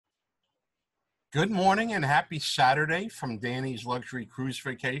Good morning and happy Saturday from Danny's Luxury Cruise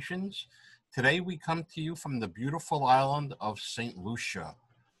Vacations. Today we come to you from the beautiful island of St. Lucia.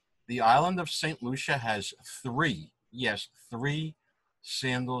 The island of St. Lucia has three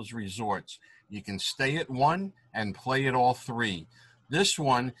Sandals resorts. You can stay at one and play at all three. This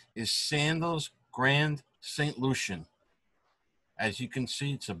one is Sandals Grand St. Lucian. As you can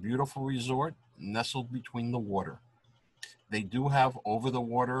see, it's a beautiful resort nestled between the water. They do have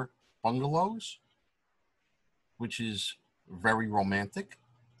over-the-water bungalows, which is very romantic.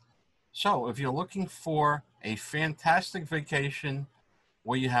 So if you're looking for a fantastic vacation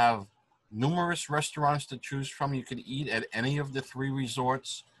where you have numerous restaurants to choose from, you can eat at any of the three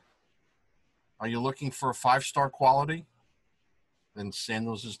resorts. Are you looking for a 5-star quality? Then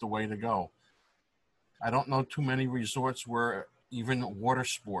Sandals is the way to go. I don't know too many resorts where even water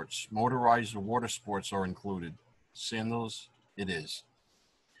sports, motorized water sports are included. Sandals, it is.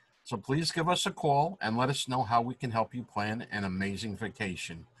 So please give us a call and let us know how we can help you plan an amazing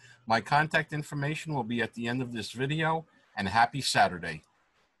vacation. My contact information will be at the end of this video, and happy Saturday.